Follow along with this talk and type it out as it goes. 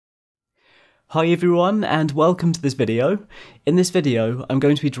Hi everyone and welcome to this video. In this video I'm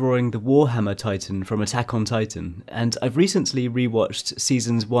going to be drawing the Warhammer Titan from Attack on Titan, and I've recently rewatched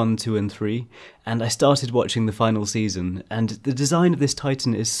seasons 1, 2 and 3 and I started watching the final season, and the design of this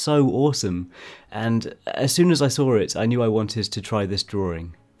Titan is so awesome, and as soon as I saw it I knew I wanted to try this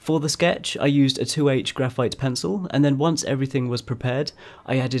drawing. For the sketch I used a 2H graphite pencil, and then once everything was prepared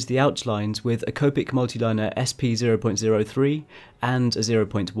I added the outlines with a Copic Multiliner SP 0.03 and a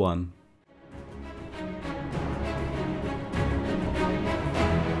 0.1.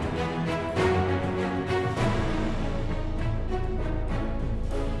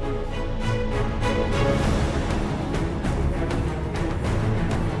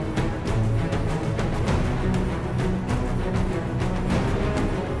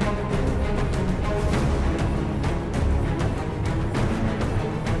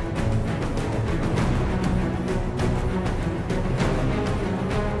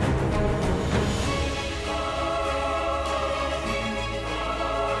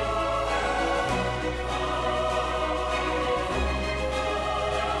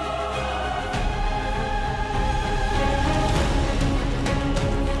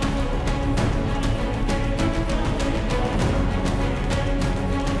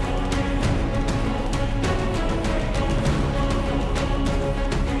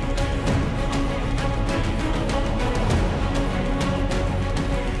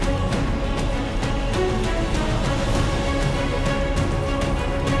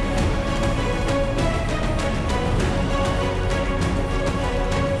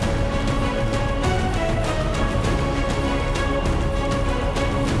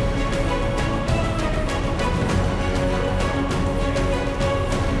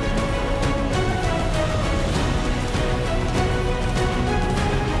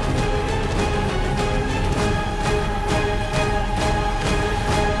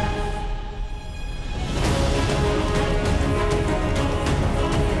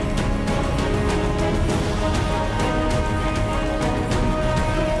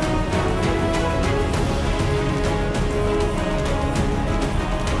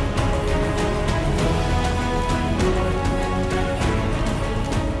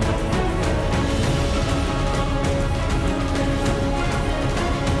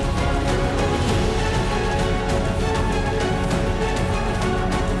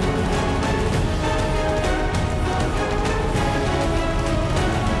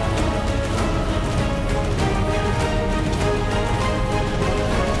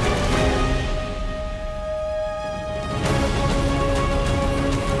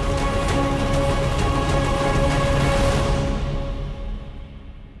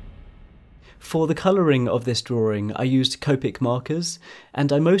 For the colouring of this drawing I used Copic markers,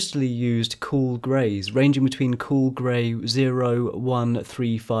 and I mostly used cool greys ranging between cool grey 0, 1,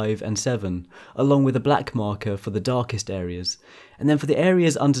 3, 5 and 7, along with a black marker for the darkest areas. And then for the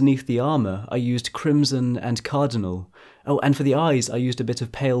areas underneath the armour I used crimson and Cardinal. Oh, and for the eyes I used a bit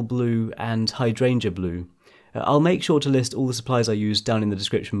of pale blue and Hydrangea blue. I'll make sure to list all the supplies I used down in the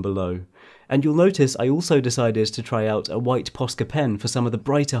description below. And you'll notice I also decided to try out a white Posca pen for some of the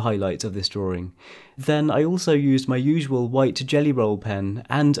brighter highlights of this drawing. Then I also used my usual white GellyRoll pen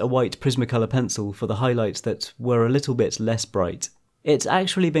and a white Prismacolor pencil for the highlights that were a little bit less bright. It's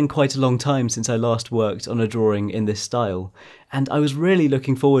actually been quite a long time since I last worked on a drawing in this style, and I was really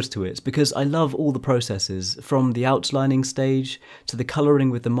looking forward to it because I love all the processes, from the outlining stage to the colouring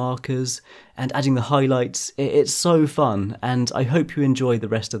with the markers and adding the highlights. It's so fun, and I hope you enjoy the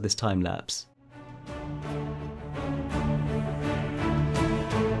rest of this time lapse.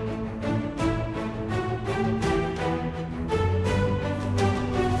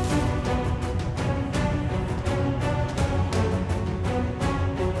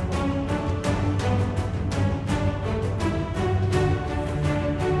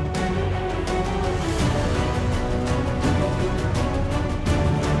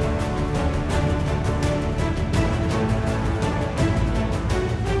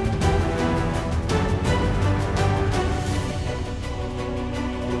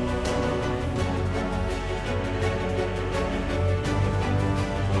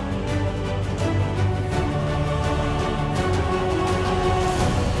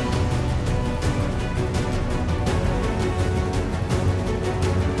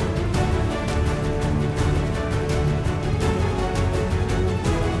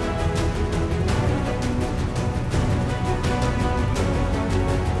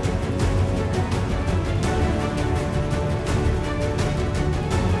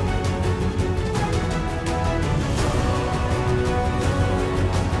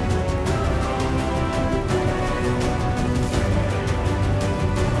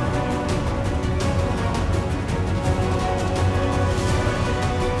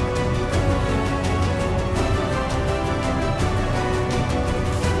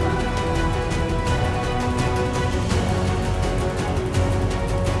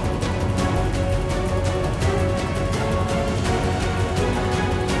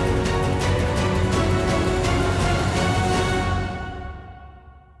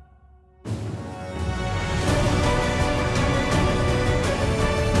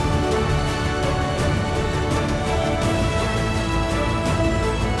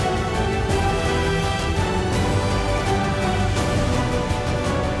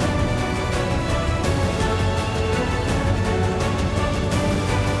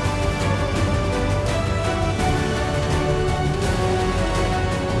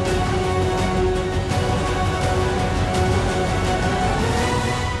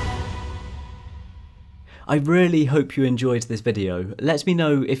 I really hope you enjoyed this video. Let me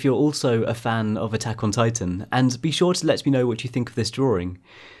know if you're also a fan of Attack on Titan, and be sure to let me know what you think of this drawing.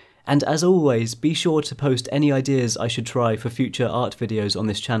 And as always, be sure to post any ideas I should try for future art videos on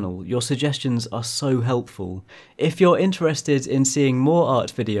this channel. Your suggestions are so helpful. If you're interested in seeing more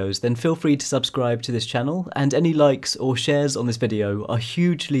art videos, then feel free to subscribe to this channel, and any likes or shares on this video are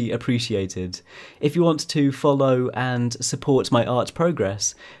hugely appreciated. If you want to follow and support my art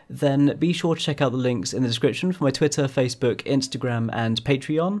progress, then be sure to check out the links in the description for my Twitter, Facebook, Instagram and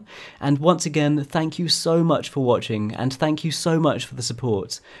Patreon. And once again, thank you so much for watching, and thank you so much for the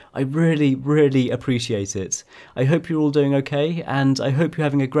support. I really appreciate it. I hope you're all doing okay, and I hope you're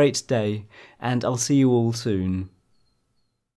having a great day, and I'll see you all soon.